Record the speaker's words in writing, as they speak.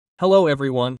Hello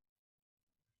everyone.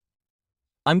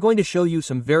 I'm going to show you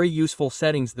some very useful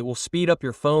settings that will speed up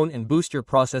your phone and boost your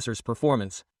processor's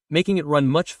performance, making it run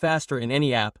much faster in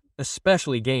any app,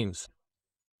 especially games.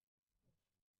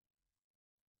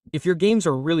 If your games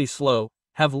are really slow,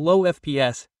 have low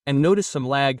FPS, and notice some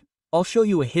lag, I'll show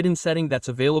you a hidden setting that's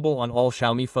available on all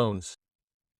Xiaomi phones.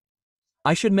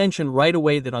 I should mention right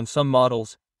away that on some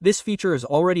models, this feature is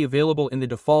already available in the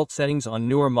default settings on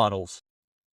newer models.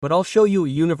 But I'll show you a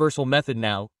universal method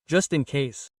now, just in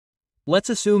case. Let's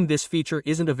assume this feature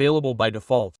isn't available by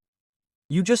default.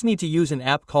 You just need to use an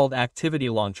app called Activity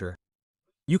Launcher.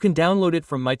 You can download it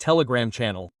from my Telegram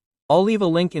channel. I'll leave a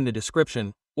link in the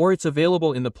description, or it's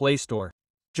available in the Play Store.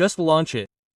 Just launch it.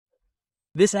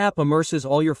 This app immerses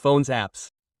all your phone's apps.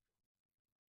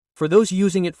 For those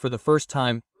using it for the first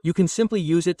time, you can simply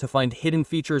use it to find hidden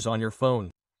features on your phone.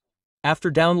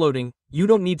 After downloading, you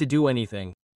don't need to do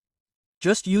anything.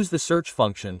 Just use the search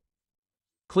function.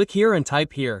 Click here and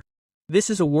type here. This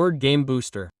is a word game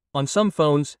booster. On some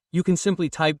phones, you can simply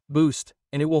type boost,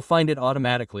 and it will find it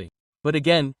automatically. But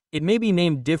again, it may be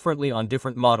named differently on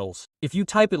different models. If you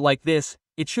type it like this,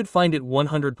 it should find it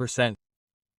 100%.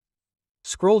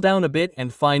 Scroll down a bit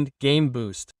and find Game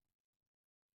Boost.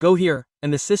 Go here,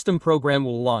 and the system program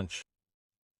will launch.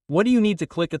 What do you need to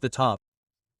click at the top?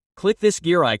 Click this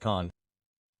gear icon.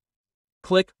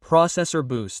 Click Processor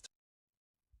Boost.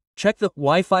 Check the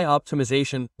Wi-Fi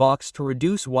optimization box to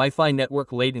reduce Wi-Fi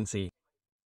network latency.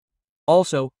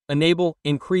 Also, enable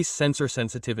Increase Sensor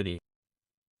Sensitivity.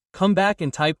 Come back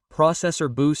and type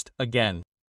Processor Boost again.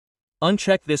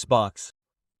 Uncheck this box.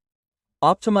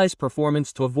 Optimize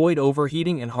performance to avoid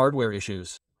overheating and hardware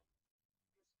issues.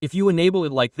 If you enable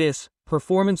it like this,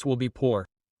 performance will be poor.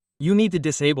 You need to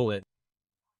disable it.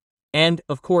 And,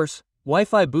 of course,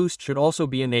 Wi-Fi Boost should also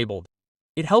be enabled.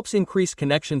 It helps increase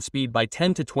connection speed by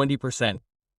 10 to 20%.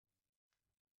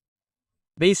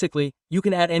 Basically, you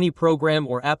can add any program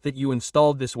or app that you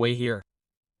installed this way here.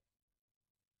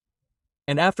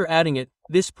 And after adding it,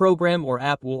 this program or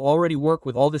app will already work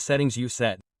with all the settings you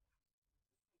set.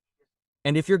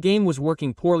 And if your game was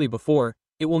working poorly before,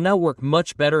 it will now work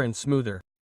much better and smoother.